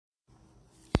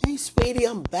sweetie,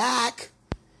 I'm back.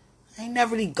 I ain't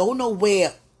never really go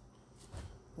nowhere.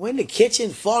 We're in the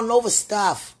kitchen falling over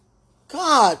stuff.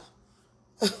 God.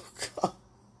 Oh, God.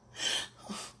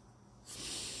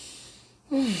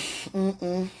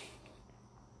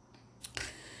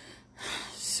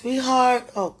 Sweetheart.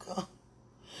 Oh, God.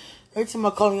 Every time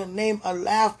I call your name, I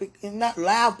laugh. Not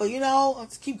laugh, but, I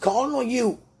just keep calling on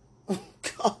you.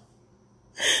 God.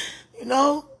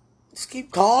 Just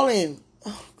keep calling.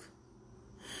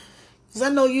 Because I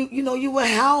know you will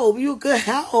help. You a good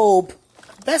help.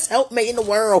 Best helpmate in the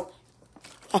world.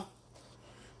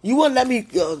 You wouldn't let me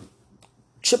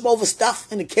trip over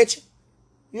stuff in the kitchen.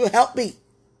 You'll help me.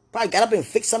 Probably got up and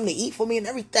fixed something to eat for me and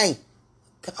everything.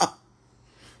 God.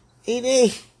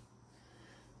 Edie.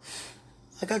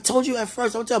 Like I told you at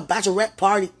first, I went to a bachelorette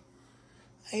party.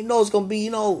 I didn't know it was going to be,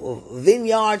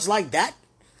 vineyards like that.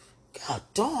 God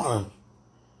darn.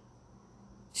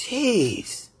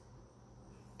 Jeez.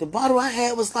 The bottle I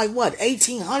had was like, what,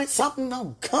 1800 something?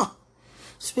 Oh, God.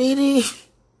 Sweetie.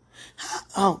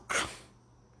 Oh,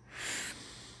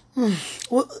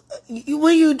 what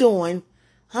are you doing?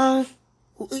 Huh?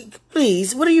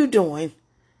 Please, what are you doing?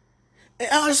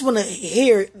 I just want to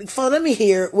hear, let me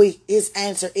hear what his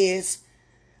answer is.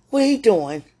 What are you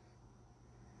doing?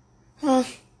 Huh?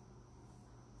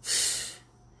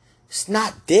 It's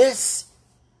not this.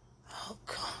 Oh,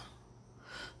 God.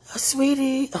 Oh,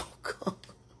 sweetie. Oh, God.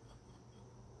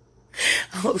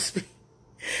 Oh,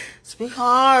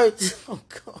 sweetheart. Oh,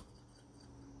 God.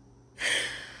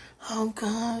 Oh,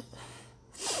 God.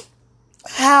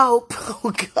 Help.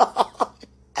 Oh, God.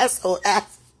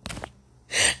 SOS.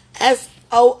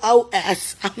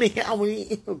 SOOS. I mean,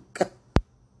 oh, God.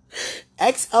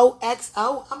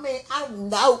 XOXO. I don't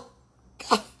know.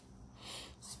 God.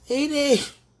 Sweetie.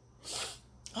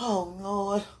 Oh,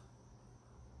 Lord.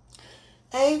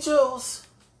 Angels.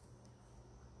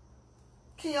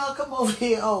 Can y'all come over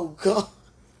here? Oh, God.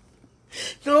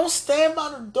 Don't stand by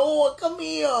the door. Come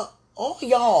here. All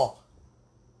y'all.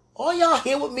 All y'all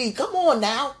here with me. Come on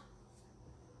now.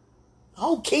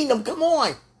 Whole kingdom, come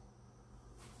on.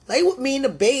 Lay with me in the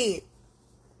bed.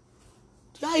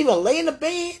 Y'all even lay in the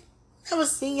bed? Never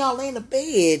seen y'all lay in the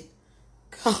bed.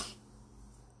 God.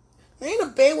 Lay in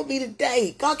the bed with me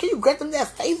today. God, can you grant them that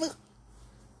favor?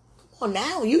 Come on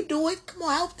now. You do it. Come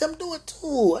on, help them do it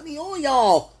too. I need all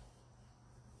y'all.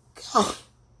 God.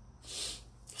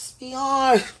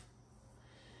 Sweetheart.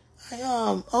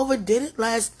 I overdid it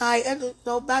last night at the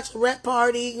bachelorette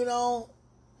party, Oh,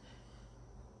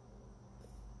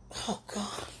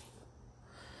 God.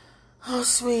 Oh,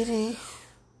 sweetie.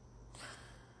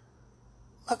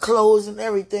 My clothes and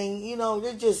everything,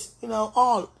 they're just,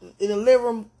 all in the living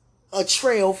room, a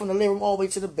trail from the living room all the way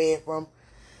to the bedroom.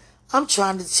 I'm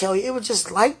trying to tell you, it was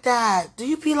just like that. Do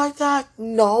you be like that?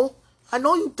 No. I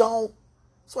know you don't.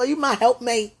 That's why you my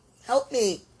helpmate. Help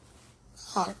me.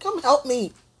 God, come help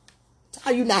me.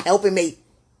 How you not helping me?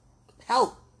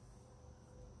 Help.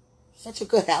 Such a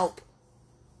good help.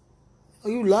 Oh,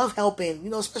 you love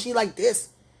helping, especially like this.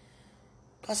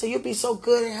 I said, you'd be so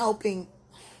good at helping.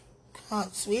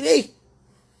 God, sweetie.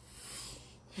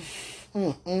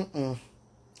 Oh,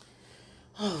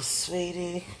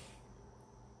 sweetie.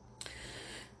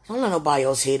 Don't let nobody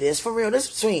else hear this. For real, this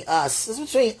is between us. This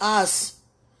is between us.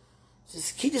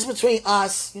 Just keep this between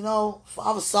us,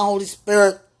 Father, Son, Holy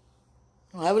Spirit.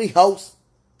 I don't have any hosts.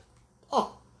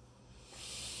 Oh.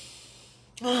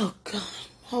 Oh, God.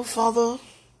 Oh, Father.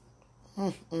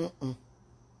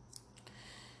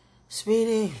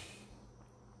 Sweetie.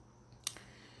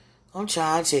 I'm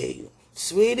trying to tell you.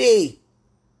 Sweetie.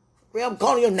 For real, I'm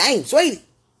calling your name, sweetie.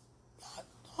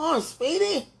 Oh,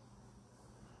 sweetie.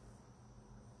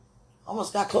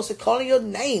 Almost got close to calling your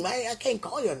name. I can't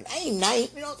call your name. You know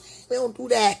what I'm saying? We don't do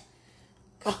that.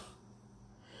 God.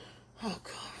 Oh,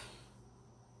 God.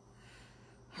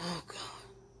 Oh, God.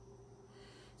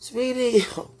 Sweetie.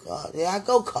 Oh, God. There I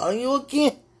go calling you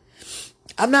again.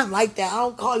 I'm not like that. I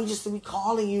don't call you just to be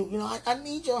calling you. I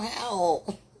need your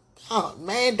help. God,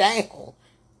 man down.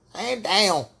 Man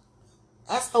down.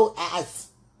 SOS.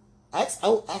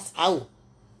 XOXO.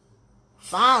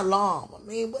 Fire alarm.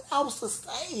 What else to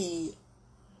say?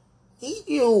 Need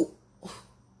you.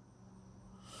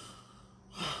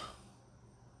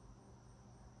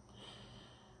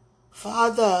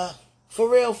 Father. For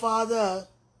real, Father.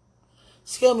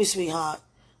 Excuse me, sweetheart.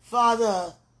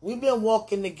 Father, we've been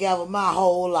walking together my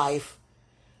whole life.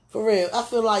 For real. I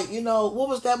feel like, what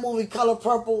was that movie, Color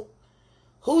Purple?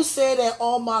 Who said that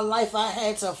all my life I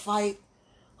had to fight?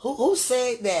 Who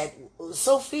said that?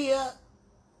 Sophia?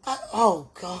 Oh,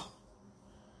 God.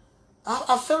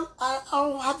 I feel I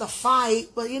don't have to fight,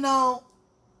 but,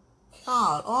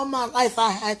 God, all my life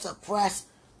I had to press.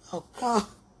 Oh, God.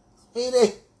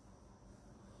 Sweetie.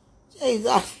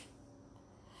 Jesus.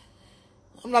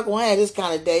 I'm not going to have this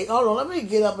kind of day. Hold on, let me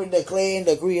get up and declare and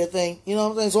decree a thing. You know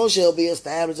what I'm saying? So shall be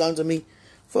established unto me.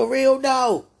 For real,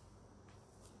 though.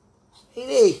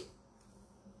 Sweetie.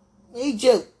 Need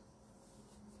you.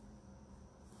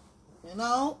 You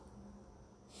know?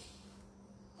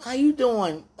 How you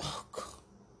doing? Oh, God.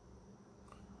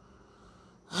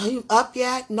 Are you up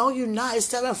yet? No, you're not. It's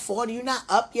 7:40. You're not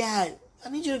up yet. I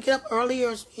need you to get up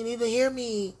earlier. You need to hear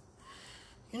me.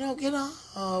 You know, get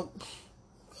up.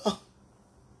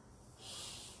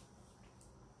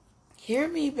 Hear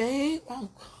me, babe.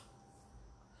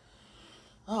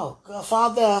 Oh, God.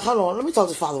 Father, hold on. Let me talk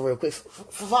to Father real quick.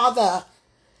 Father,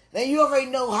 now you already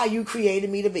know how you created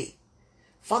me to be.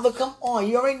 Father, come on.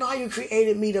 You already know how you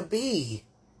created me to be.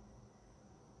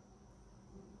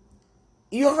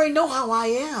 You already know how I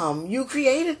am. You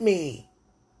created me.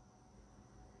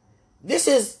 This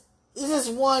is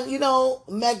one,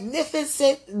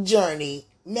 magnificent journey,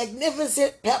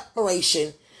 magnificent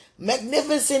preparation,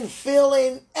 magnificent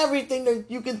feeling, everything that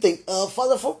you can think of.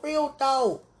 Father, for real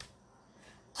though.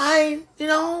 He's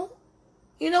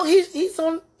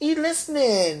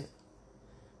listening.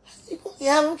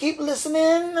 Have him keep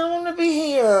listening. I want to be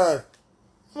here.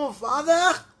 Come on,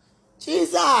 Father.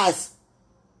 Jesus.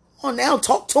 Come on now,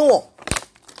 talk to him.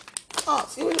 Oh,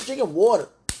 see, we're drinking water.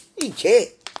 He can't.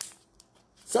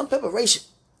 Some preparation.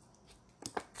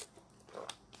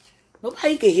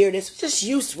 Nobody can hear this. It's just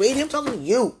you, sweetie. I'm talking to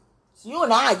you. It's you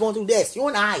and I going through this. You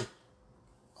and I.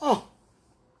 Oh.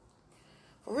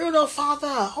 For real though, Father.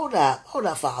 Hold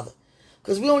up, Father.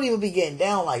 Because we don't even be getting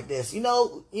down like this. You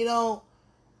know,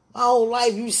 my whole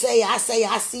life you say, I say,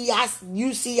 I see,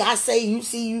 you see, I say, you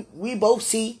see, we both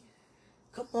see.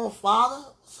 Come on, Father.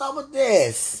 What's up with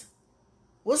this?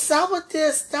 What's up with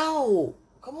this, though?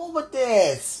 Come on with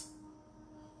this.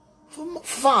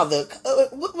 Father,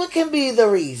 what can be the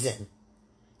reason?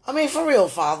 I mean, for real,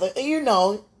 Father,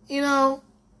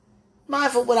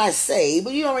 mindful of what I say,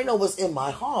 but you already know what's in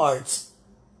my heart.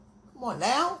 Come on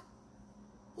now.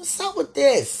 What's up with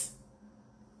this?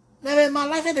 Never in my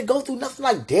life had to go through nothing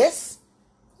like this.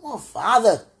 Come on,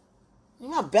 Father. You're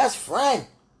my best friend.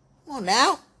 Come on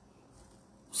now.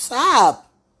 What's up?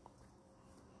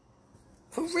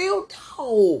 For real,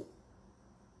 though.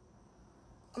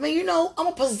 I mean, I'm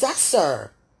a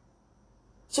possessor.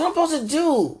 So what I'm supposed to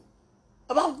do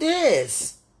about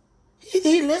this?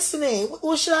 He listening.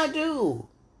 What should I do?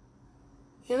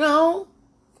 Well,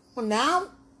 now,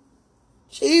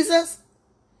 Jesus.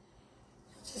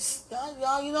 Just,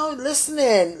 y'all,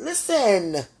 listening.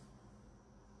 Listen.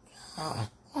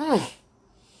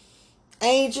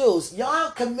 Angels,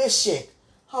 y'all commissioned.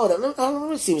 Hold up. Let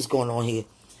me see what's going on here.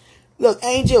 Look,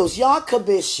 angels, y'all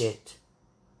commissioned.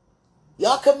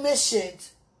 Y'all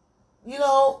commissioned,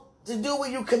 to do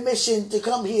what you commissioned to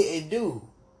come here and do.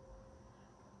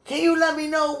 Can you let me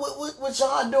know what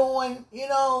y'all doing,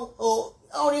 or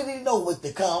I don't even know what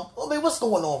to come. I mean, what's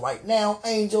going on right now,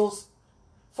 angels?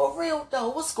 For real, though,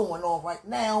 what's going on right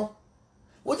now?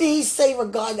 What did he say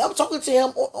regarding? I'm talking to him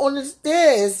on this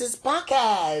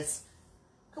podcast.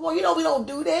 Come on, we don't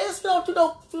do this. We don't do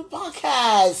no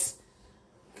podcast.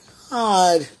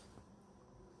 God.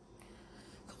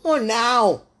 Come on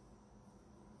now.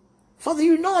 Father,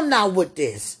 I'm not with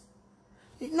this.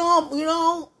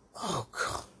 Oh,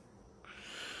 God.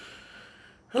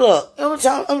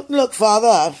 Look,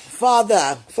 Father,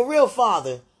 for real,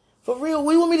 Father. For real,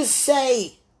 what do you want me to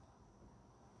say?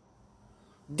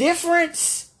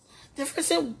 Difference?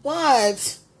 Difference in what? I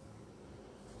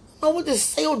don't know what to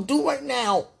say or do right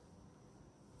now.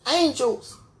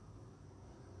 Angels.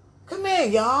 Come here,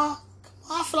 y'all.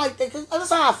 I feel like that's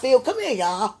how I feel. Come here,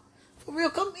 y'all. For real,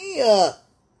 come here.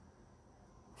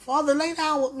 Father, lay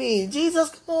down with me. Jesus,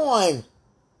 come on.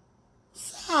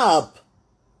 What's up?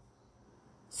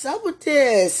 What's up with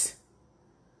this?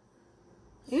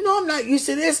 I'm not used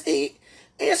to this. And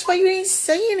that's why you didn't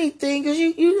say anything, because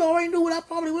you already knew what I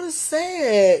probably would have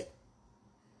said.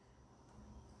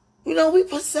 We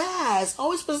possess.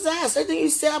 Always possess. Everything you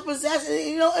say, I possess.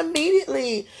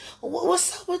 Immediately.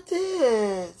 What's up with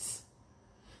this?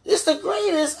 It's the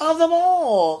greatest of them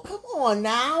all. Come on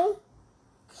now.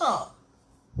 Come.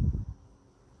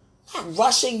 I'm not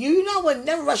rushing you. I would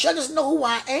never rush you. I just know who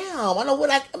I am. I know what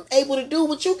I'm able to do,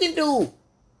 what you can do.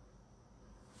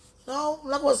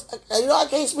 I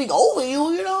can't speak over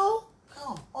you,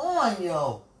 Come on,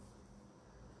 yo.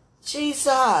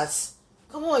 Jesus.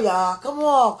 Come on, y'all. Come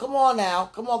on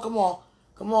now. Come on.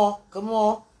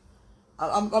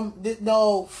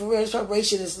 No, for real, this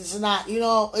preparation is not,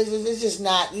 it's just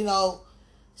not,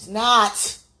 It's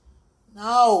not.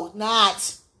 No,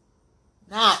 not.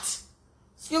 Not.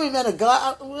 Excuse me, man of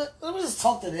God. Let me just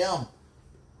talk to them.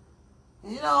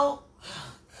 You know,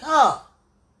 huh?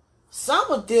 Some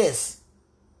with this.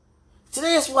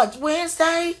 Today is what,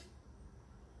 Wednesday?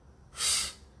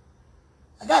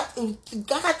 I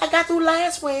got through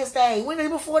last Wednesday. Wednesday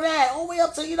before that, all the way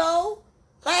up to,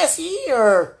 last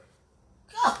year.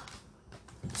 God,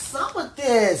 some with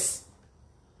this.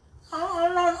 I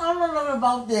don't know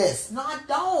about this. No, I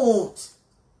don't.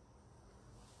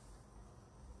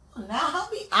 Now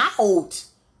help me out.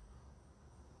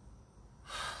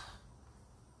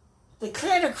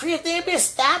 Declare the creed, they be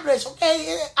established.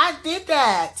 Okay, I did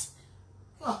that.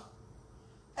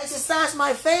 Exercise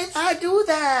my faith, I do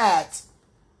that.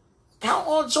 Count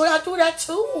on joy, I do that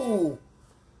too.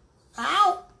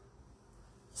 Ow.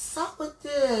 Stop with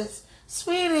this.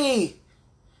 Sweetie,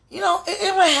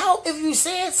 it would help if you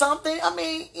said something. I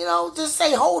mean, just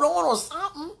say hold on or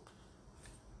something.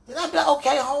 Then I'd be like,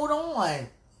 okay, hold on.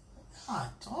 God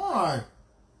darn.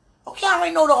 Okay, I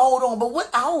already know to hold on, but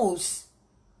what else?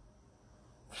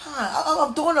 God,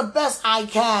 I'm doing the best I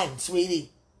can, sweetie.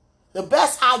 The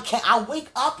best I can. I wake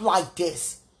up like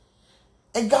this.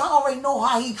 And God already know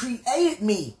how he created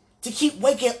me to keep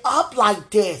waking up like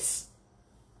this.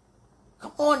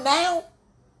 Come on now.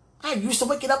 I used to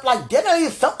waking up like this. I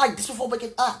even felt like this before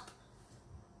waking up.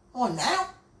 Come on now.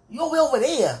 You're over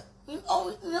there. You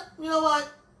know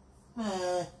what?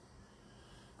 Man.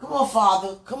 Come on,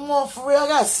 Father. Come on, for real. I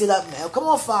gotta sit up now. Come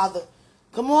on, Father.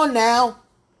 Come on now.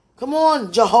 Come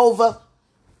on, Jehovah.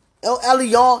 El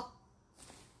Elyon.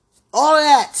 All of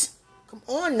that. Come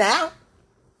on now.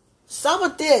 What's up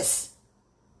with this?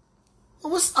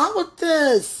 What's up with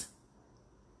this?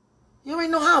 You already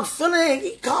know how I'm feeling.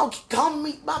 He calm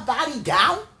me, my body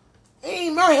down. I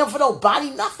ain't marry him for no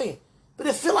body, nothing. But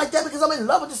it feel like that because I'm in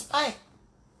love with this man.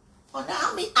 Well, now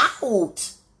I'm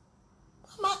out.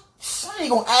 I ain't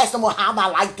gonna ask no more how am I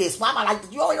like this. Why am I like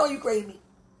this? You already know you created me.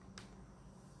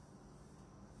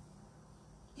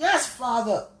 Yes,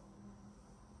 Father.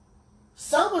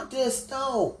 Some of this,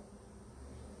 though.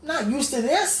 I'm not used to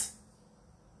this.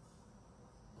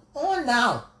 On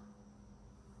now.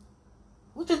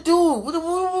 What to do? What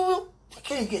I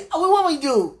can't get. What want me to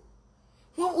do?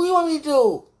 What you want me to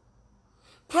do?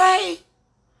 Pray.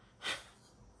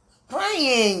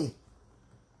 Praying.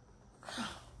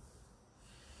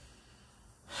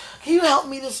 Can you help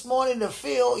me this morning to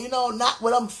feel, not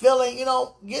what I'm feeling,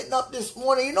 getting up this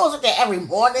morning. It's like that every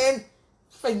morning.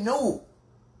 It's like new.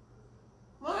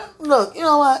 Look, you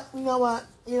know what?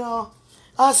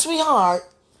 Sweetheart.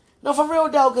 No, for real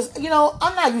though, because,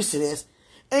 I'm not used to this.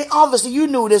 And obviously you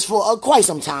knew this for quite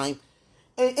some time.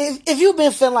 And if you've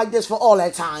been feeling like this for all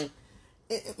that time,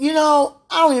 I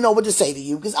don't even know what to say to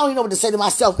you. Because I don't even know what to say to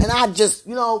myself. And I just,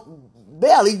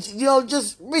 barely,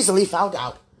 just recently found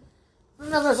out. I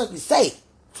don't know what to say.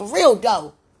 For real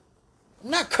though.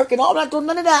 I'm not kirking off. I'm not doing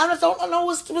none of that. I don't know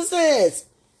what's this.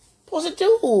 What's it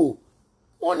do?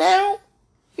 Well now,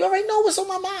 you already know what's on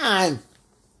my mind.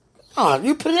 Oh,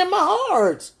 you put it in my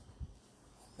heart.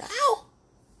 Now?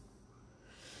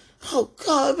 Oh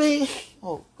God, man.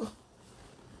 Oh,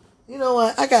 you know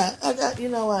what? I got. You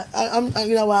know what?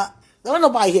 You know what? Don't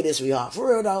nobody hear this, sweetheart. For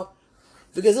real though,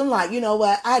 because I'm like, you know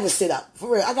what? I had to sit up.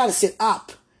 For real, I got to sit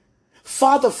up.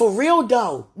 Father, for real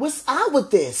though, what's up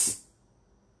with this?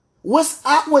 What's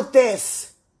up with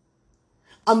this?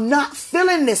 I'm not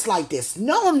feeling this like this.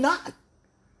 No, I'm not.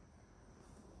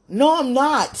 No, I'm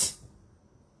not.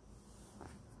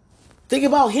 Think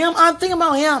about him. I'm thinking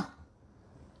about him.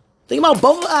 Think about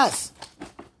both of us.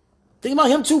 Think about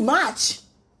him too much.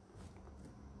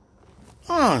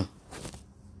 Supposed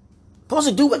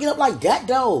to do waking up like that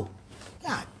though.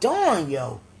 God darn,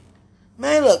 yo.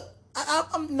 Man, look.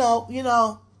 I'm no,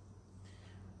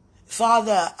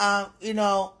 Father,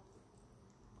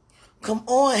 come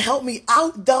on, help me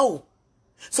out though.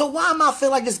 So why am I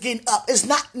feel like it's getting up? It's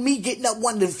not me getting up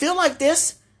wanting to feel like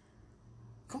this.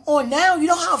 Come on now, you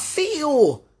know how I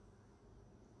feel.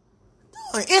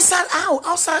 Inside out,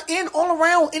 outside in, all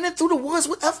around, in and through the woods,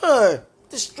 whatever.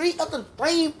 The street, up the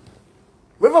rain,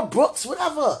 river, brooks,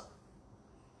 whatever.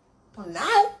 But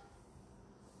now,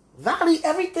 valley,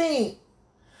 everything.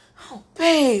 Oh,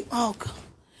 babe. Oh, God.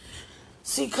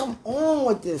 See, come on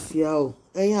with this, yo.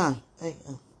 Hey,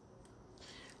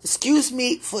 excuse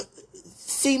me for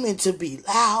seeming to be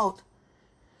loud.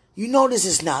 You know this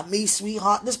is not me,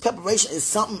 sweetheart. This preparation is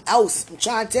something else. I'm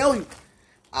trying to tell you.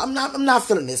 I'm not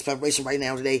feeling this preparation right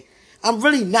now today. I'm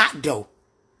really not, though.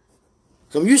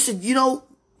 So I'm used to,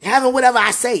 having whatever I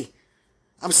say.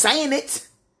 I'm saying it.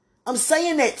 I'm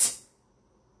saying it.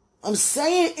 I'm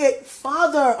saying it,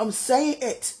 Father. I'm saying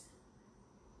it.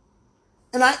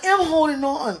 And I am holding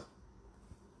on.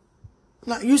 I'm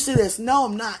not used to this. No,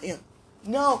 I'm not.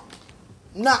 No,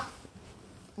 I'm not.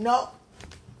 No,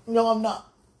 no, I'm not.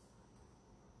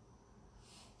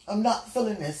 I'm not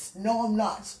feeling this. No, I'm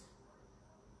not.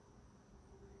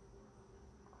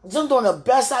 I'm doing the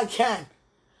best I can.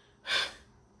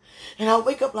 And I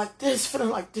wake up like this, feeling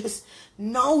like this.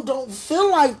 No, don't feel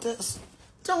like this.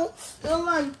 Don't feel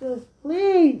like this,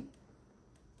 please.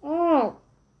 Oh.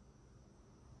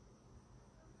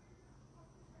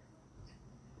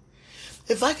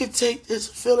 If I could take this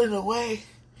feeling away,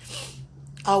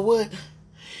 I would.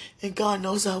 And God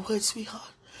knows I would,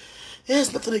 sweetheart.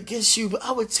 There's nothing against you, but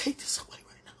I would take this away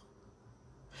right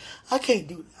now. I can't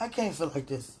do that. I can't feel like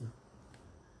this.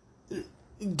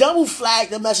 Double flag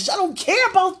the message. I don't care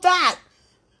about that.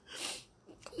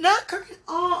 Not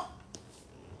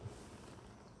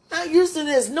used to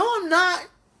this. No, I'm not.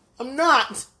 I'm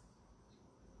not.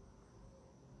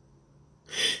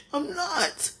 I'm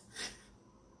not.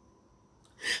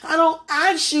 I don't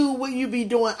ask you what you be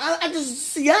doing. I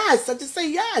just yes. I just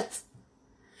say yes.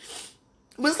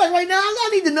 But it's like right now, I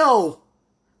need to know.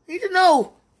 I need to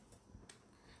know.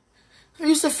 I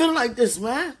used to feel like this,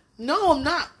 man. No, I'm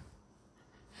not.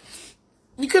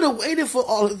 You could have waited for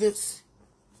all of this.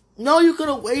 No, you could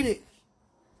have waited.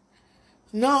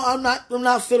 No, I'm not. I'm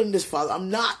not feeling this, Father. I'm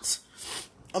not.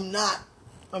 I'm not.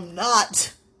 I'm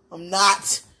not. I'm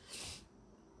not.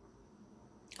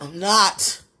 I'm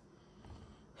not.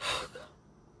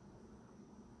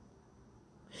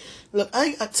 Look, I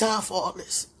ain't got time for all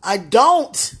this. I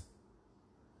don't.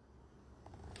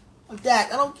 Like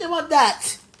that. I don't care about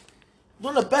that. I'm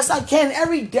doing the best I can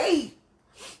every day.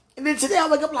 And then today I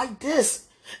wake up like this.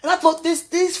 And I thought these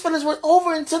feelings went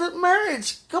over into the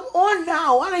marriage. Come on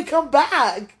now. Why they come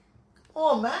back? Come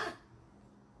on, man.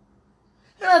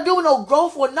 They're not doing no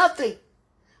growth or nothing.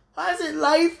 Why is it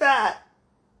like that?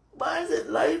 Why is it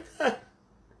like that?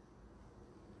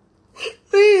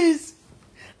 Please.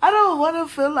 I don't want to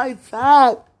feel like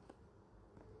that.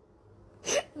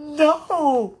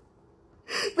 No.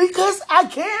 Because I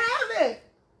can't have it.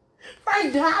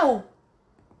 Right now.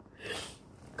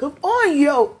 Come on,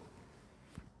 yo.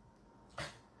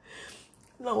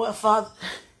 You know what, Father?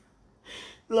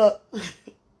 Look.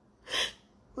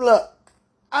 Look.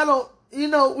 I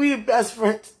don't, we best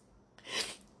friends.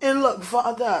 And look,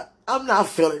 Father, I'm not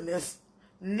feeling this.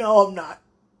 No, I'm not.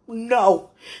 No.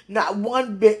 Not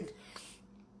one bit.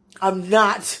 I'm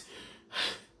not.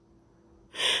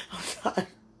 I'm not.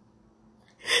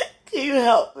 Can you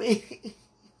help me?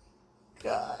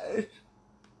 God.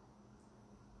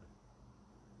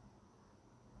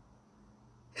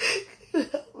 Can you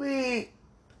help me?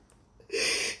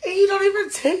 And you don't even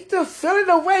take the feeling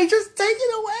away. Just take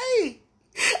it away.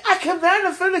 I command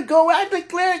the feeling to go away. I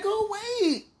declare it, go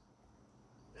away.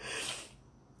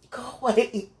 Go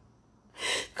away.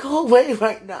 Go away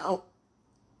right now.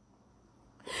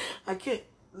 I can't.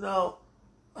 No.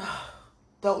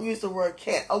 Don't use the word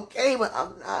can't. Okay, but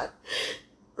I'm not. I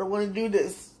don't want to do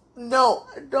this. No,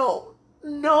 I don't.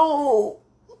 No.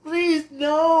 Please,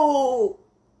 no.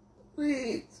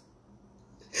 Please.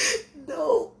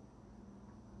 No.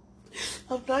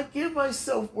 I'm not getting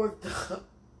myself worked up.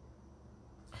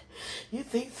 You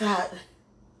think that?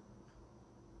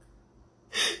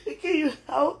 Can you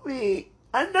help me?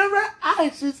 I never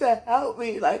asked you to help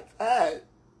me like that.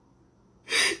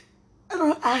 I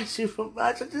don't ask you for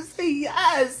much. I just say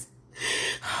yes.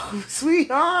 Oh,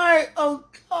 sweetheart. Oh,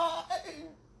 God.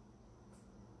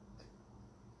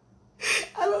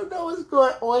 I don't know what's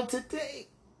going on today.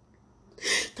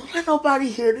 Don't let nobody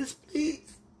hear this, please.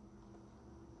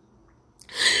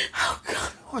 Oh, God,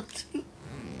 I want to.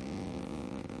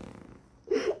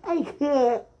 I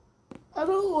can't. I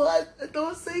don't want. I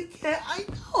don't say can't. I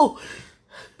know.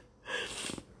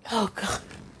 Oh, God.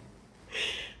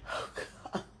 Oh,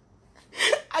 God.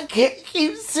 I can't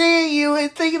keep seeing you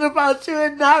and thinking about you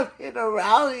and not being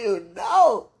around you.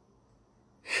 No.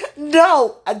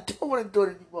 No. I don't want to do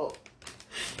it anymore.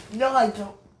 No, I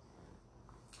don't.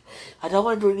 I don't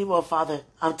want to do it anymore, Father.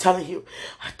 I'm telling you.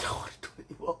 I don't want to do it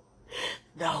anymore.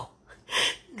 No.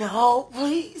 No,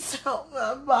 please help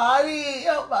my body,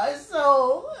 help my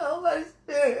soul, help my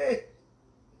spirit.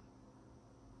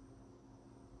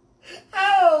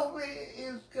 Help me,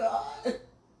 God.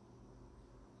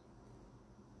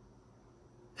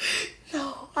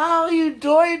 No, how are you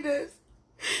doing this?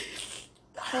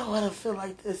 I don't want to feel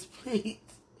like this, please.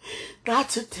 Not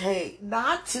today.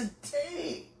 Not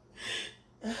today.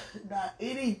 Not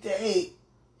any day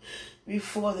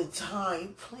before the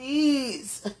time,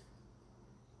 please.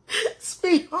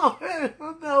 Sweetheart, I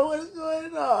don't know what's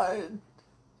going on.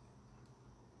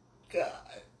 God.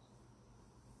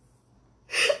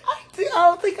 I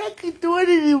don't think I can do it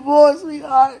anymore,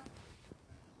 sweetheart.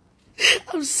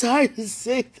 I'm sorry to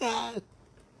say that.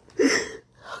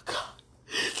 Oh, God.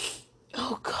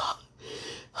 Oh, God.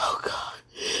 Oh, God.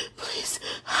 Please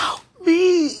help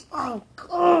me. Oh,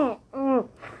 God. Oh,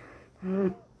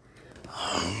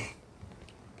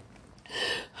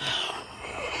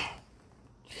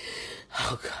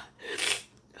 God.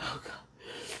 Oh, God.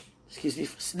 Excuse me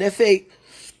for sniffing.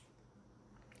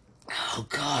 Oh,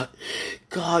 God.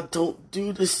 God, don't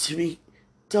do this to me.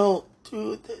 Don't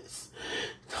do this.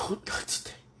 Don't, not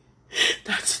today.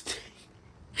 Not today.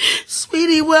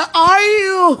 Sweetie, where are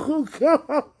you? Oh,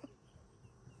 God.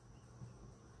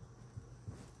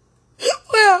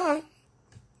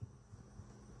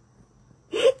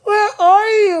 Where are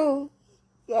you?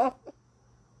 God.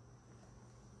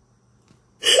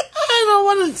 I don't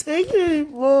want to take it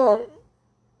anymore.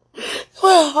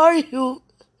 Where are you?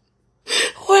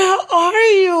 Where are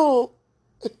you?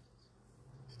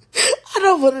 I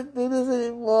don't want to do this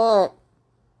anymore.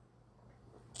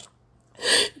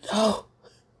 No.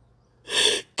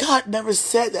 God never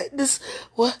said that this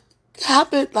would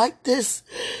happen like this.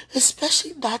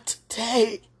 Especially not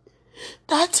today.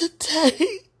 Not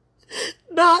today.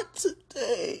 Not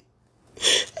today.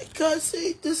 And God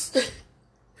said this.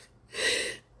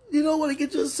 You don't want to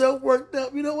get yourself worked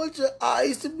up. You don't want your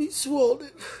eyes to be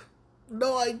swollen.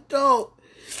 No, I don't.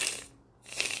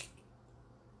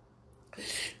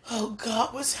 Oh,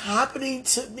 God, what's happening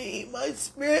to me? My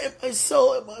spirit and my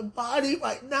soul and my body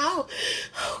right now.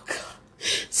 Oh, God.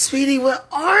 Sweetie, where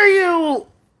are you?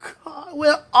 God,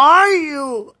 where are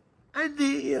you? I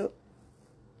need you.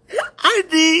 I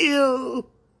need you.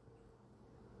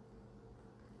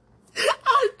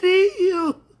 I need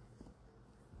you.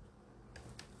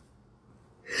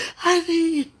 I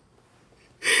need you.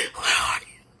 Where are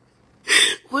you?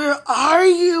 Where are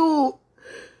you?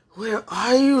 Where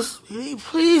are you, sweetie?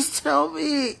 Please tell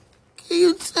me. Can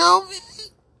you tell me?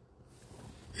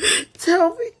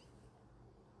 Tell me.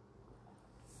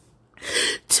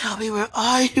 Tell me, where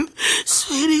are you?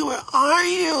 Sweetie, where are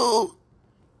you?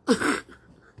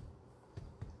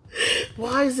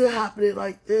 Why is it happening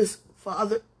like this,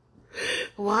 Father?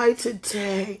 Why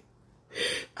today?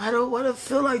 I don't want to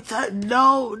feel like that.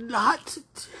 No, not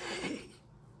today.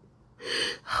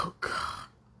 Oh, God.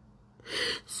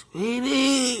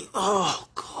 Sweetie. Oh,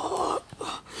 God.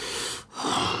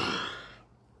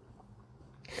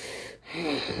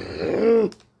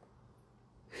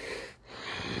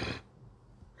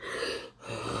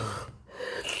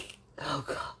 Oh,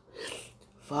 God.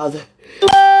 Father,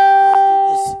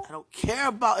 I don't care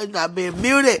about it not being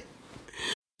muted.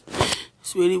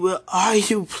 Sweetie, where are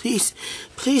you? Please,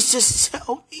 please just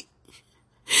tell me.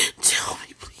 Tell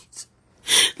me, please.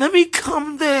 Let me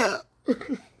come there.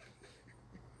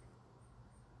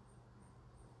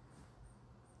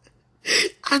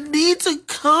 I need to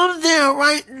come there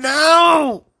right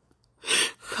now.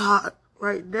 God,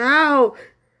 right now.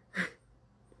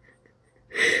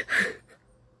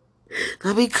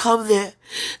 Let me come there.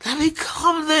 Let me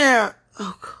come there.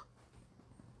 Oh, God.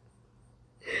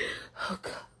 Oh,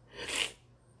 God.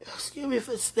 Excuse me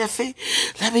for sniffing.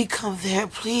 Let me come there,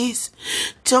 please.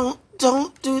 Don't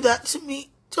do that to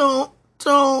me. Don't,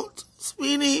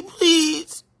 sweetie,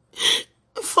 please.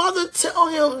 Father, tell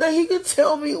him that he can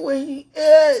tell me where he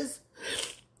is.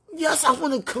 Yes, I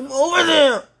want to come over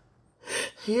there.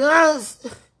 Yes.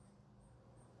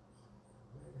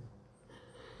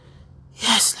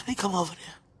 Yes, let me come over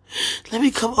there. Let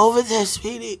me come over there,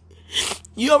 sweetie.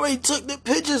 You already took the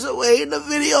pictures away and the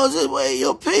videos away,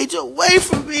 your page away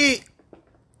from me.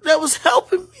 That was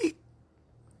helping me.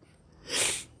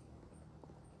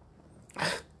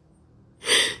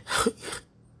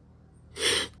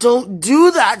 Don't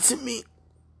do that to me.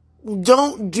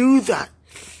 Don't do that.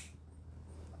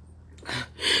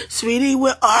 Sweetie,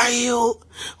 where are you?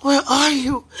 Where are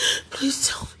you? Please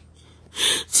tell me.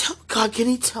 God, can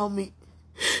he tell me?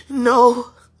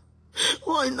 No.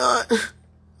 Why not?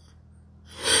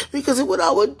 Because of what I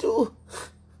would do.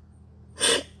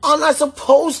 I'm not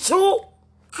supposed to.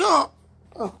 God.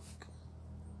 Oh.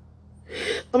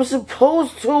 I'm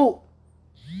supposed to.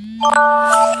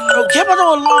 I don't care about the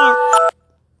alarm.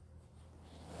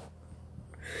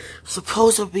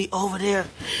 Supposed to be over there.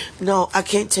 No, I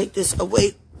can't take this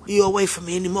away. You away from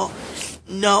me anymore.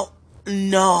 No.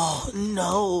 Oh,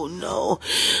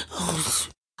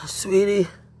 sweetie.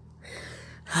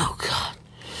 Oh, God.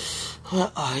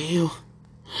 Where are you?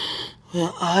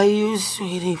 Where are you,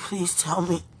 sweetie? Please tell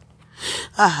me.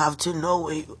 I have to know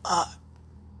where you are.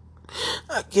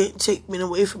 I can't take me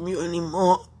away from you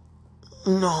anymore.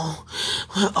 No.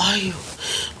 Where are you?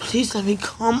 Please let me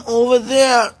come over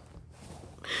there.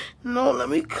 No, let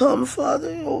me come, Father,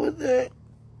 over there.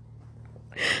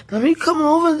 Let me come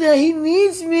over there. He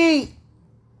needs me.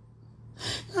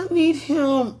 I need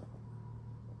him.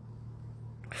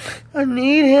 I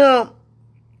need him.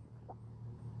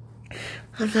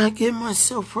 I'm not getting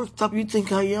myself worked up. You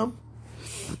think I am?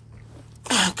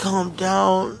 Calm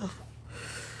down.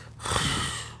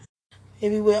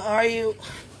 Baby, where are you?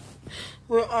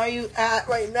 Where are you at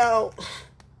right now?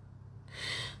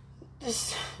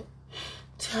 Just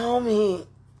tell me.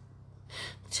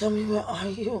 Tell me, where are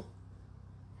you?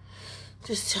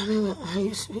 Just tell me, where are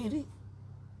you, sweetie?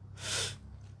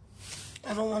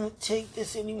 I don't want to take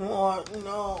this anymore.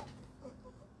 No.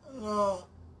 No.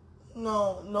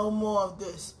 No. No more of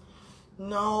this.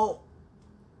 No.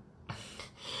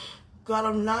 God,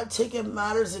 I'm not taking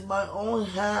matters in my own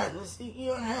hands, in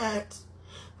your hands.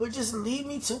 But just lead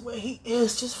me to where he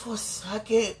is just for a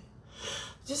second.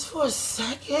 Just for a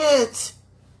second.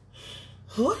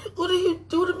 What did you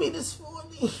do to me this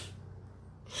morning?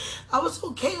 I was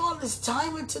okay all this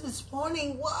time until this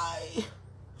morning. Why?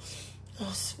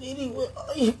 Oh, sweetie, where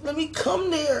are you? Let me come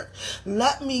there.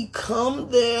 Let me come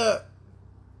there.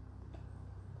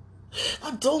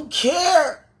 I don't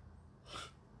care.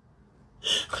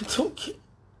 I don't care.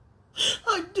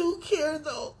 I do care,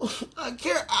 though. I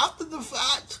care after the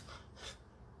fact.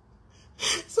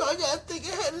 So I gotta think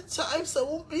ahead of time so it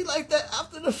won't be like that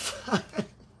after the fact.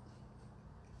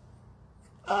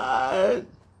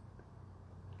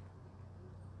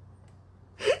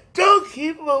 Don't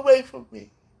keep him away from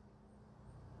me.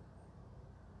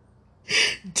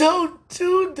 Don't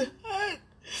do that.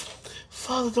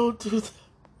 Father, don't do that.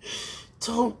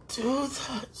 Don't do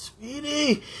that,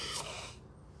 sweetie.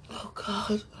 Oh,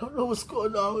 God, I don't know what's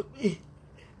going on with me.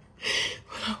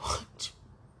 But I want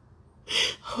you.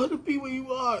 I want to be where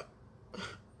you are.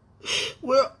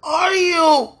 Where are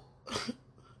you?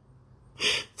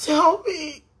 Tell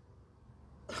me.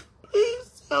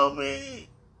 Please tell me.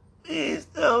 Please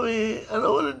tell me. I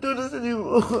don't want to do this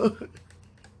anymore.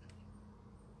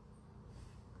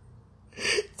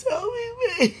 Tell me,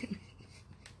 baby.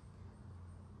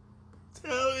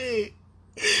 Tell me.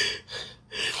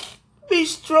 Be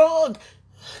strong.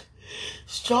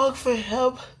 Strong for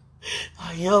him.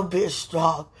 I am being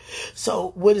strong.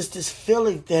 So what is this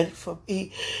feeling then for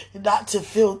me not to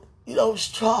feel,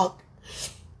 strong?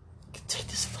 Take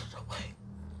this feeling away.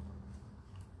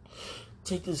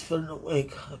 Take this feeling away,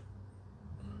 God.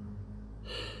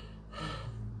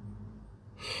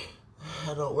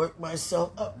 I don't work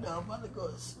myself up now. I'm about to go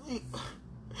to sleep.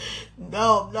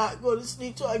 No, I'm not going to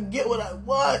sleep till I get what I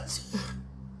want.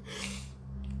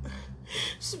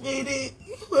 Sweetie,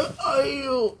 where are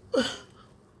you?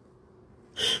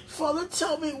 Father,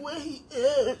 tell me where he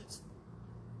is.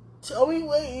 Tell me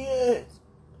where he is.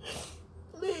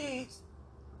 Please.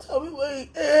 Tell me where he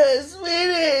is.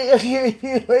 Sweetie, I can't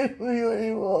be away from you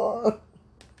anymore.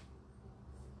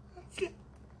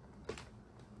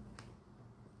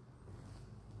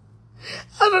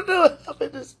 I don't know what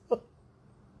happened this morning.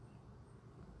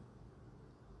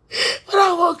 But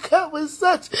I woke up with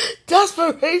such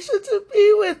desperation to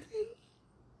be with you.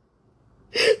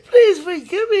 Please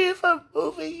forgive me if I'm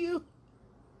moving you.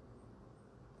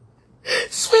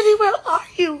 Sweetie, where are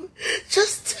you?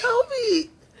 Just tell me.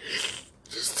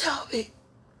 Just tell me.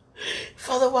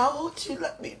 Father, why won't you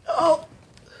let me know?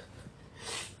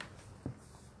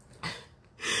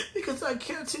 Because I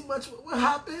care too much what will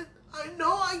happen. I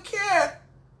know I care.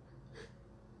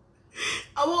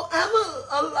 I won't ever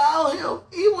allow him.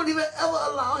 He won't even ever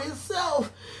allow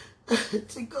himself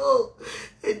to go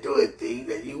and do a thing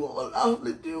that you won't allow him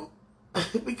to do.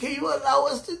 But can you allow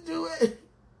us to do it?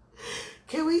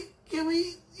 Can we, can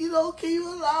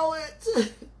you allow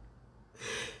it?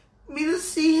 Me to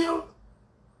see him?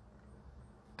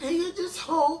 Can you just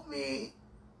hold me?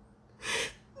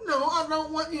 No, I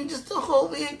don't want you just to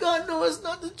hold me. And God knows it's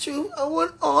not the truth. I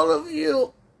want all of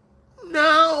you.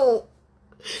 No.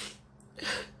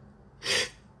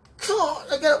 Come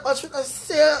on, I gotta watch what I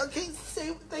say. I can't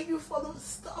say thank you, Father, for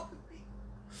stopping me.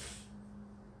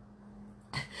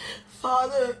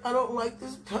 Father, I don't like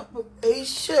this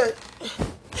deprivation.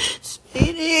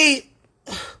 Sweetie.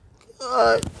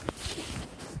 God.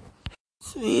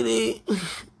 Sweetie.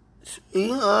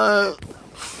 Sweetheart.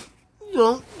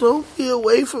 Don't be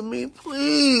away from me,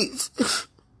 please.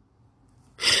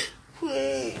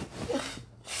 Please.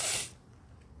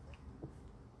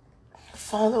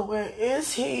 Father, where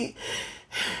is he?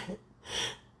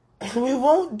 We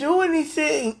won't do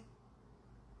anything.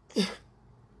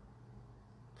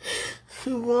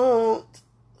 We won't.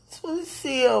 just want to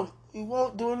see him. You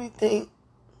won't do anything.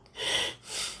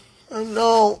 I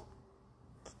know.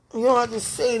 You don't have to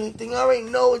say anything. I already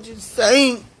know what you're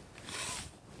saying.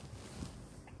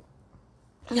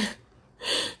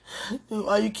 Why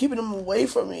are you keeping him away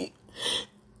from me?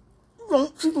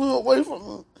 Don't keep him away from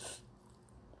me.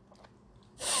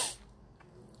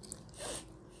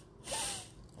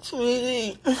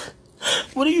 Sweetie,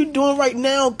 what are you doing right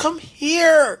now? Come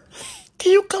here.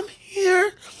 Can you come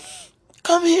here?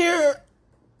 Come here.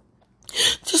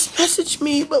 Just message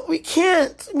me, but we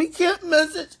can't. We can't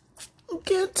message. We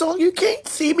can't talk. You can't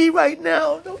see me right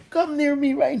now. Don't come near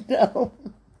me right now.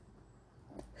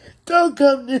 Don't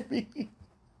come near me.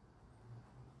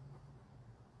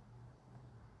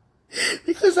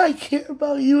 Because I care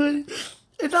about you,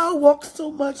 and I walk so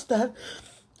much that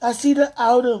I see the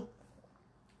outcome.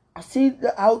 I see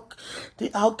the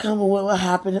outcome of what will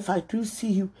happen if I do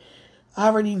see you. I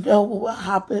already know what will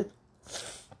happen.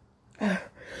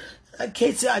 I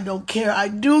can't say I don't care. I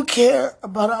do care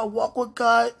about our walk with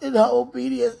God and our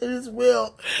obedience in His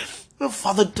will. But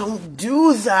Father, don't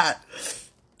do that.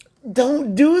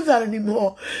 Don't do that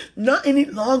anymore. Not any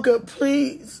longer,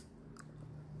 please.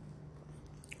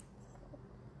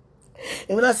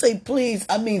 And when I say please,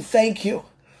 I mean thank you.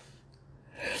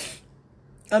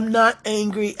 I'm not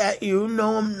angry at you.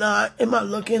 No, I'm not. Am I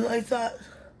looking like that?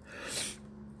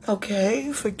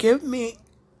 Okay, forgive me.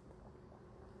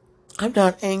 I'm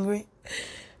not angry.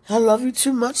 I love you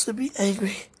too much to be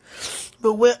angry.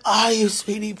 But where are you,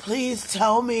 sweetie? Please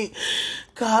tell me.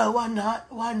 God, why not?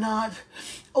 Why not?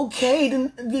 Okay,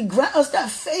 then grant us that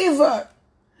favor.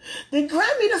 Then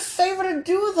grant me the favor to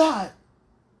do that.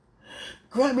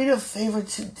 Grant me the favor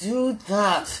to do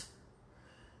that.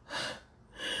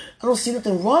 I don't see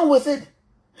nothing wrong with it.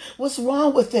 What's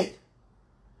wrong with it?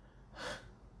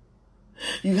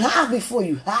 You have before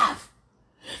you have.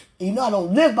 And you know I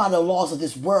don't live by the laws of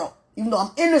this world. Even though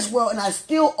I'm in this world and I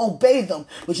still obey them.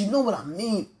 But you know what I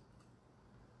mean.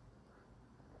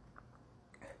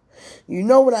 You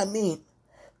know what I mean.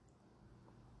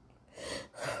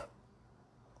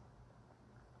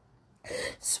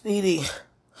 Sweetie.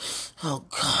 Oh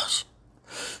gosh.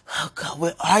 Oh God,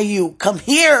 where are you? Come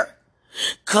here.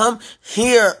 Come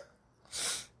here.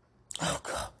 Oh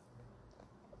God.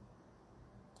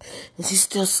 Is he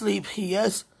still asleep?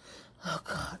 Yes. Oh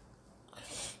God.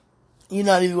 You're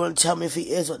not even going to tell me if he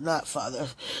is or not, Father.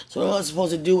 So what am I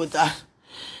supposed to do with that?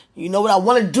 You know what I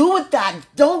want to do with that?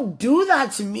 Don't do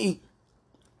that to me.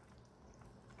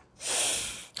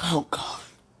 Oh God.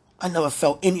 I never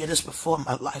felt any of this before in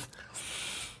my life.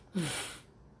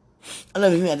 I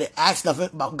never even had to ask nothing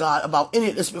about God, about any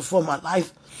of this before in my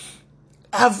life.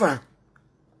 Ever.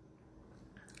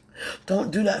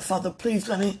 Don't do that, Father. Please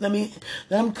let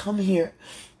him come here.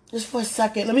 Just for a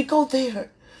second. Let me go there.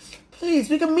 Please,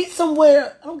 we can meet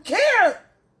somewhere. I don't care.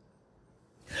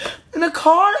 In a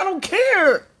car? I don't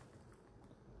care.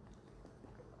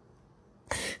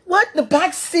 What? The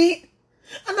back seat?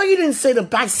 I know you didn't say the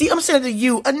back seat. I'm saying to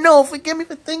you. I know. Forgive me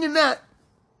for thinking that.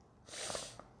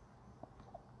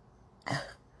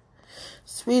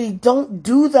 Sweetie, don't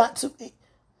do that to me.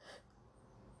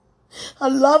 I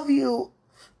love you.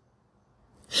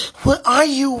 Where are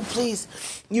you, please?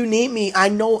 You need me. I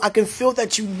know. I can feel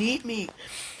that you need me.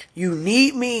 You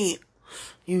need me.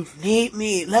 You need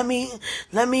me. Let me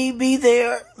be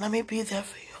there. Let me be there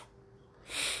for you.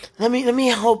 Let me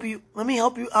help you. Let me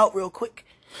help you out real quick.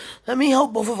 Let me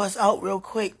help both of us out real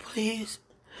quick, please.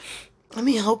 Let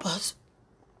me help us.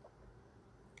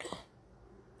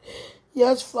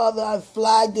 Yes, Father, I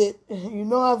flagged it. You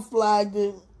know I flagged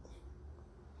it.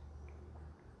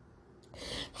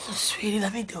 Oh, sweetie,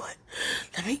 let me do it.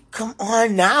 Let me, come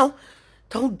on now.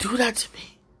 Don't do that to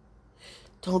me.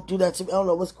 Don't do that to me. I don't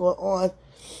know what's going on.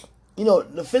 You know,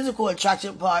 the physical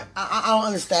attraction part, I don't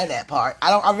understand that part.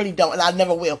 I really don't, and I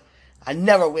never will. I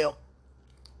never will.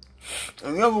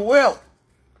 I never will.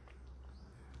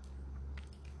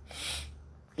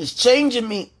 It's changing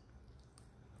me.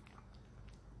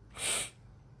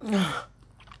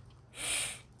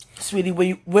 Sweetie,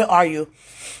 where are you?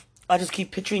 I just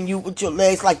keep picturing you with your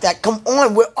legs like that. Come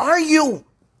on, where are you?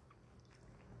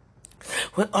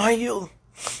 Where are you?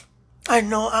 I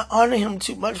know I honor him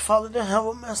too much, Father, to have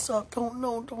him mess up.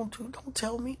 Don't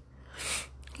tell me.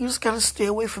 You just gotta stay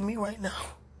away from me right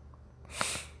now.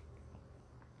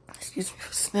 Excuse me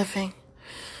for sniffing.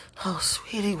 Oh,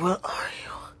 sweetie, where are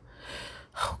you?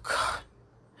 Oh, God.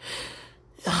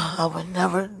 I would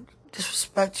never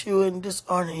disrespect you and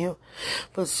dishonor you.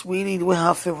 But, sweetie, the way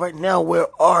I feel right now, where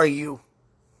are you?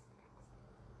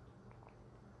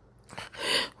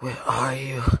 Where are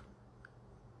you?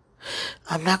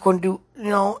 I'm not going to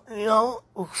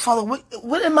do, Father,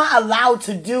 what am I allowed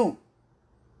to do?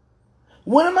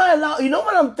 What am I allowed, you know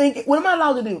what I'm thinking? What am I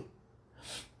allowed to do?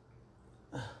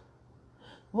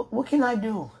 What can I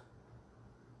do?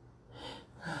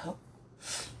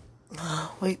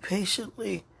 Wait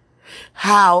patiently.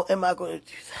 How am I going to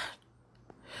do that?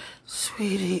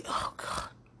 Sweetie, oh God.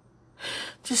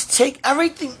 Just take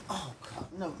everything. Oh God,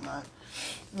 never mind.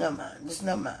 Never mind. Just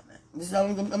never mind,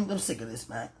 man. I'm sick of this,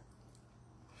 man.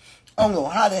 I don't know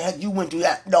how the heck you went through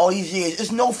that all these years.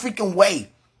 There's no freaking way.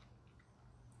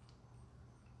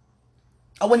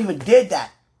 I wouldn't even did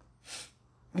that.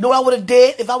 You know what I would have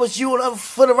did if I was you and I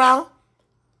foot around?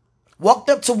 Walked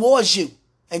up towards you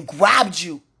and grabbed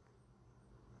you.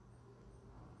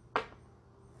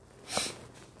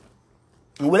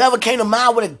 And whatever came to mind, I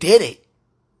would have did it.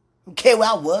 I don't care where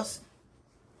I was.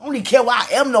 I don't even care where I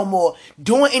am no more.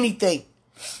 Doing anything.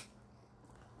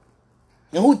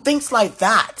 And who thinks like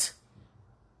that?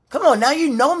 Come on, now you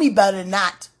know me better than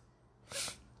that.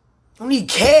 I don't even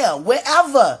care.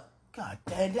 Wherever. God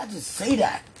damn, did I just say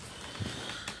that?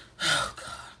 Oh,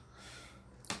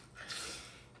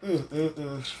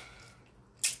 God.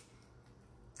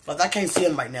 But I can't see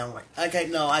him right now. I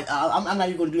can't, no, I'm not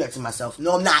even going to do that to myself.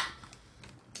 No, I'm not.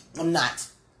 I'm not.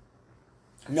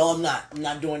 No, I'm not. I'm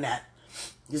not doing that.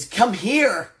 Just come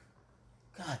here.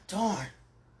 God darn.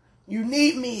 You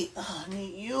need me. Oh, I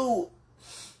need you.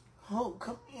 Oh,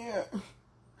 come here.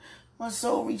 My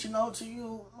soul reaching out to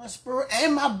you. My spirit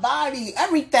and my body.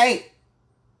 Everything.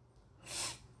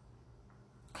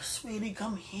 Sweetie,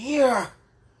 come here.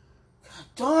 God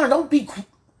darn, don't be...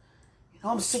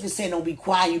 I'm sick of saying don't be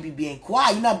quiet. You be being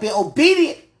quiet. You're not being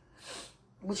obedient.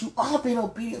 But you are being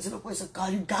obedient to the voice of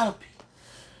God. You gotta be.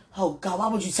 Oh, God, why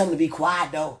would you tell him to be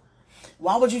quiet, though?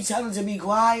 Why would you tell him to be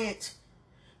quiet?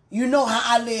 You know how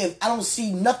I live. I don't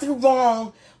see nothing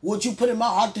wrong with what you put in my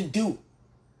heart to do.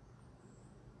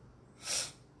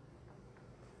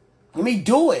 Let me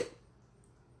do it.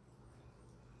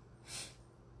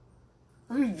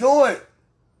 Let me do it.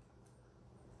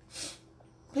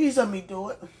 Please let me do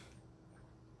it.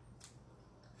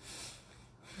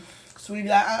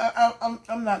 Sweetie,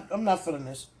 I'm not feeling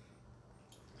this.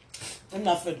 I'm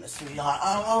not feeling this, sweetheart.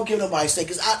 I don't care what nobody say,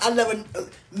 because I never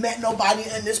met nobody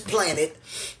on this planet,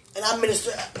 and I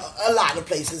minister a lot of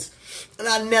places, and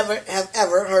I never have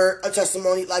ever heard a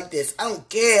testimony like this. I don't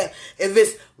care if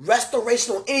it's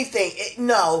restoration or anything.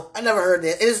 No, I never heard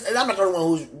that. And I'm not the only one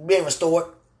who's being restored.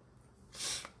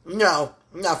 No,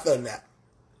 I'm not feeling that.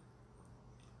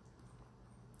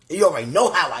 You already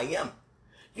know how I am.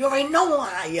 You already know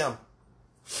how I am.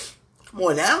 Come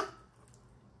on now.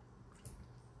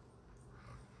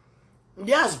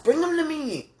 Yes, bring them to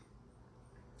me.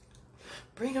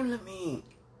 Bring them to me.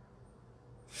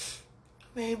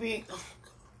 Maybe. Oh,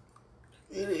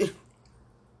 really.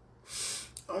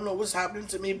 I don't know what's happening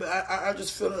to me, but I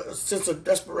just feel a sense of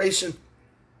desperation.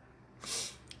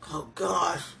 Oh,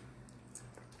 God.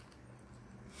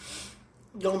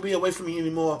 Don't be away from me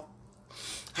anymore.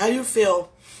 How you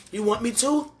feel? You want me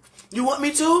to? You want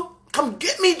me to? Come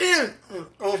get me then.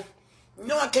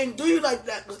 No, I can't do you like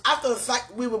that. Because after the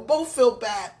fact, we would both feel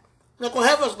bad. You're not going to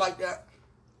have us like that.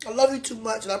 I love you too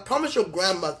much. And I promise your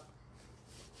grandmother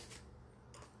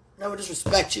never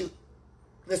disrespect you.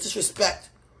 That's disrespect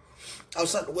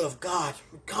outside the will of God.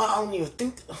 God, I don't even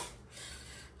think that.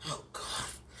 Oh, God.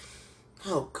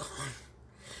 Oh, God.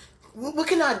 What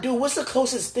can I do? What's the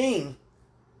closest thing?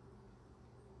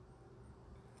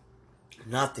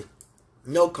 Nothing.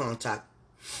 No contact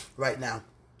right now.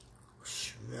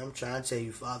 I'm trying to tell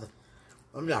you, Father.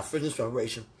 I'm not feeling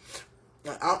inspiration.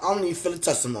 I don't even feel a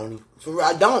testimony. For real,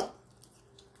 I don't.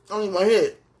 I don't even want to hear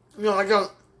it. I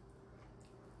don't.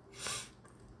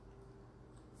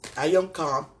 I am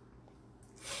calm.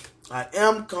 I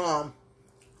am calm.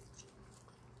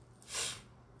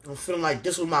 I'm feeling like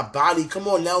this with my body. Come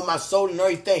on now, with my soul and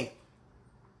everything.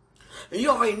 And you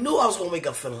already knew I was going to wake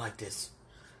up feeling like this.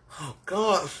 Oh,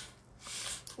 God.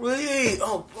 Really?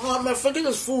 Oh, God, man, forget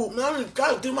this food, man. I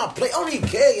got to do my plate. I don't even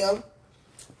care, yo.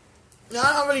 No,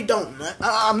 I really don't, man.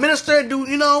 I minister, do,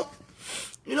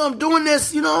 I'm doing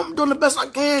this, I'm doing the best I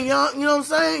can, y'all. You know what I'm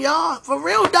saying? Y'all, for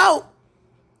real, though.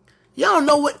 Y'all don't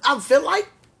know what I feel like.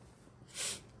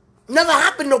 Never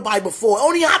happened to nobody before. It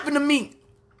only happened to me.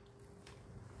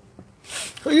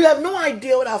 So you have no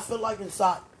idea what I feel like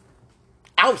inside.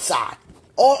 Outside.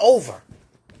 All over.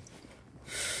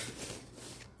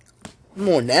 Come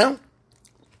on now.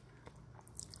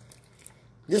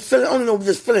 This feeling, I don't know what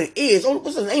this feeling is.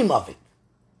 What's the name of it?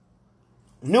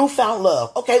 Newfound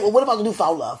love. Okay, well, what about the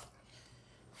newfound love?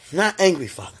 Not angry,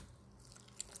 Father.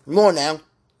 Come on now.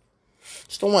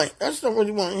 Just don't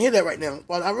really want to hear that right now.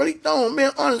 But I really don't. I'm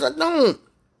being honest, I don't.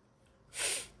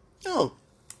 No.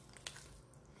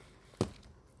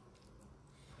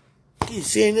 Keep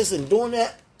seeing this and doing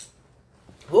that.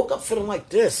 Woke up feeling like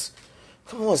this.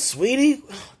 Come on, sweetie.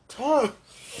 Oh,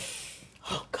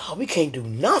 God, we can't do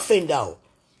nothing, though.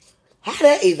 How did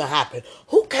that even happen?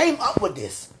 Who came up with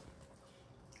this?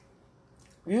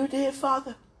 You did,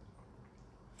 Father?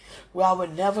 Well, I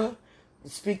would never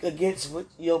speak against what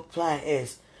your plan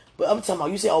is. But I'm talking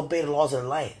about, you say obey the laws of the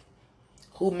land.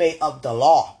 Who made up the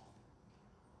law?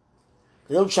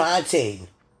 Because I'm trying to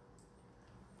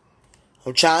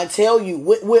tell you.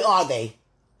 Where are they?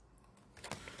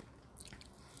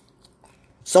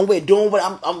 Somewhere doing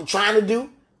what I'm trying to do?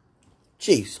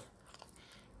 Jeez.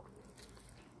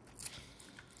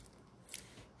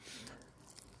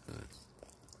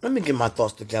 Let me get my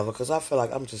thoughts together because I feel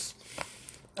like I'm just...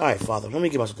 All right, Father, let me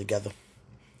get myself together.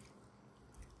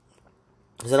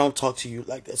 Because I don't talk to you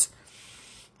like this.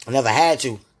 I never had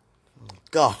to.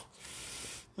 God.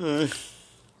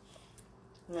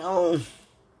 No.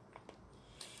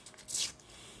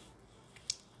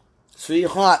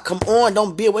 Sweetheart, come on.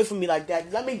 Don't be away from me like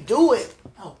that. Let me do it.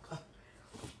 Oh, God.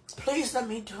 Please let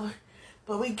me do it.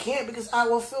 But we can't because I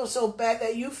will feel so bad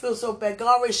that you feel so bad.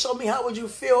 God already showed me how would you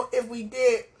feel if we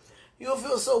did. You'll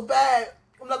feel so bad.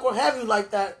 I'm not going to have you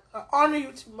like that. I honor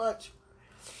you too much.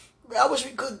 I wish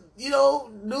we could,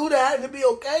 do that and it'd be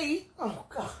okay. Oh,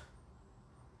 God.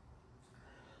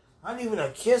 Not even a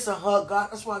kiss or hug, God.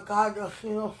 That's why God, God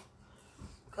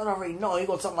already know. He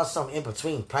going to talk about something in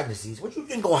between pregnancies. What you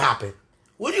think going to happen?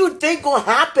 What do you think going to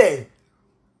happen?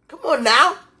 Come on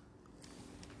now.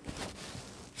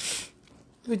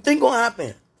 What do you think going to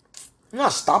happen? You're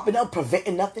not stopping them,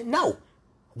 preventing nothing. No.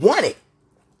 Want it.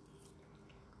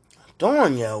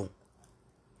 Darn, yo.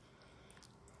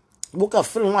 Woke up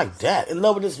feeling like that. In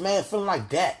love with this man feeling like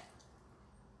that.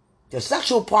 The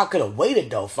sexual part could have waited,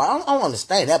 though. I don't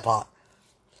understand that part.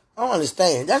 I don't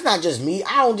understand. That's not just me.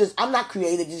 I'm not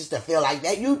created just to feel like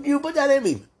that. You put that in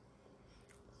me.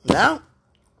 Now?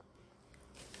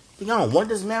 You don't want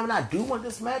this man when I do want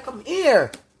this man? Come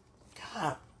here.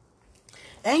 God.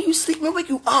 And you sleep, let me wake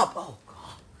you up. Oh,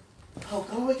 God. Oh,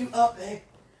 can I wake you up, babe?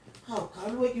 Oh,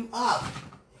 can I wake you up?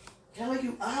 Can I wake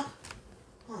you up?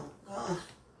 Oh, God.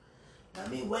 Let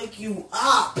me wake you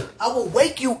up. I will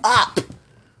wake you up.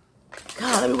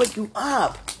 God, let me wake you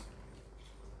up.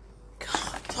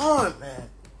 God darn, man.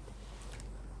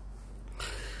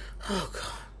 Oh,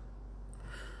 God.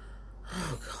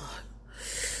 Oh, God.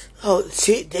 Oh,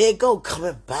 see, there you go.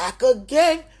 Coming back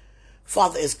again.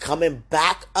 Father is coming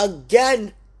back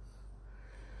again.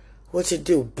 What you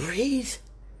do? Breathe?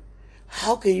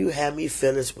 How can you have me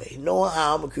feel this way? Knowing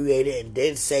how I'm a creator and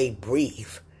then say breathe.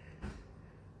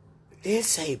 Then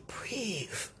say breathe.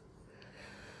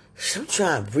 I'm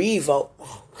trying to breathe out.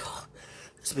 Oh, God.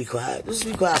 Just be quiet. Just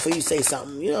be quiet before you say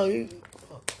something.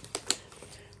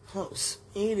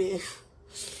 Sweetie.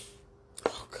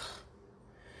 Oh, God.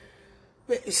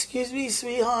 Excuse me,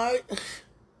 sweetheart.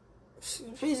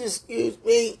 Please excuse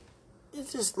me.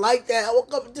 It's just like that. I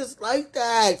woke up just like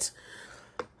that.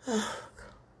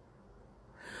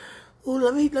 Ooh,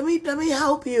 let me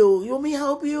help you. You want me to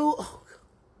help you? Oh,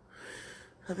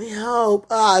 let me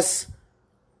help us.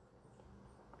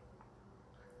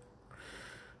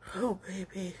 Oh,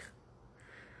 baby.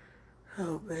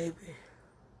 Oh, baby.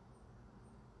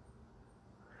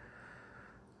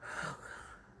 Oh,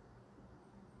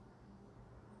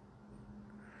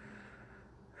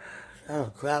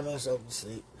 I'll cry myself to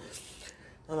sleep.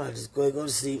 I might just go to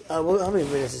sleep. How many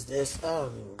minutes is this? I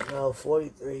don't even know.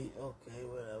 43. Okay,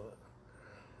 whatever.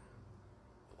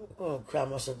 I'm going to cry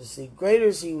myself to sleep. Greater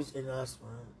is he who's in us,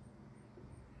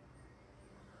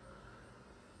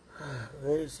 man.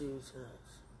 Greater is he who's in us.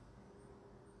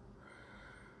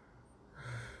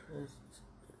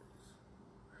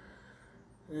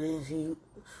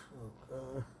 Oh,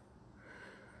 God.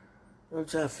 I'm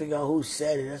trying to figure out who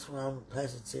said it. That's why I'm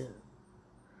hesitant.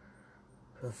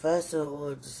 Professor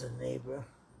or just a neighbor?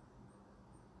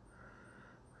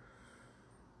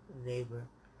 Neighbor.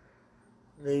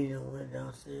 Lady that went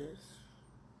downstairs.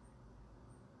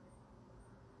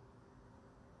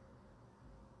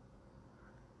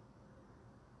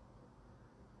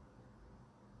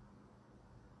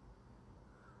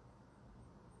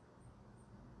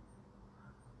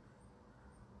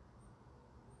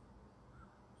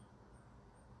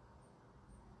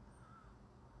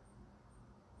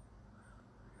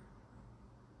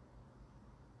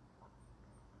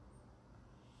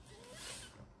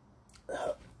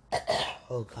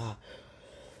 Oh, God.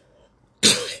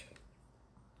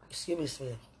 Excuse me,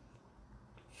 sweetie.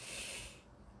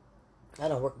 I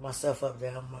don't work myself up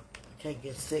there. I can't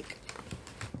get sick.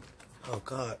 Oh,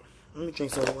 God. Let me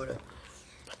drink some water.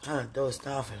 I done dozed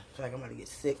off and feel like I'm about to get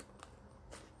sick.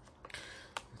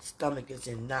 My stomach is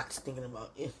in knots thinking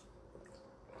about it.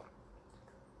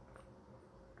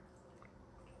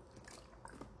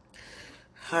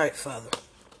 All right, Father.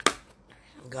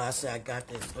 God said, I got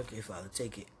this. Okay, Father,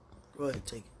 take it. Go ahead,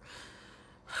 take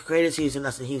it. Greatest he's in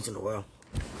us and he's in the world.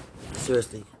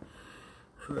 Seriously.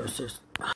 For real, seriously.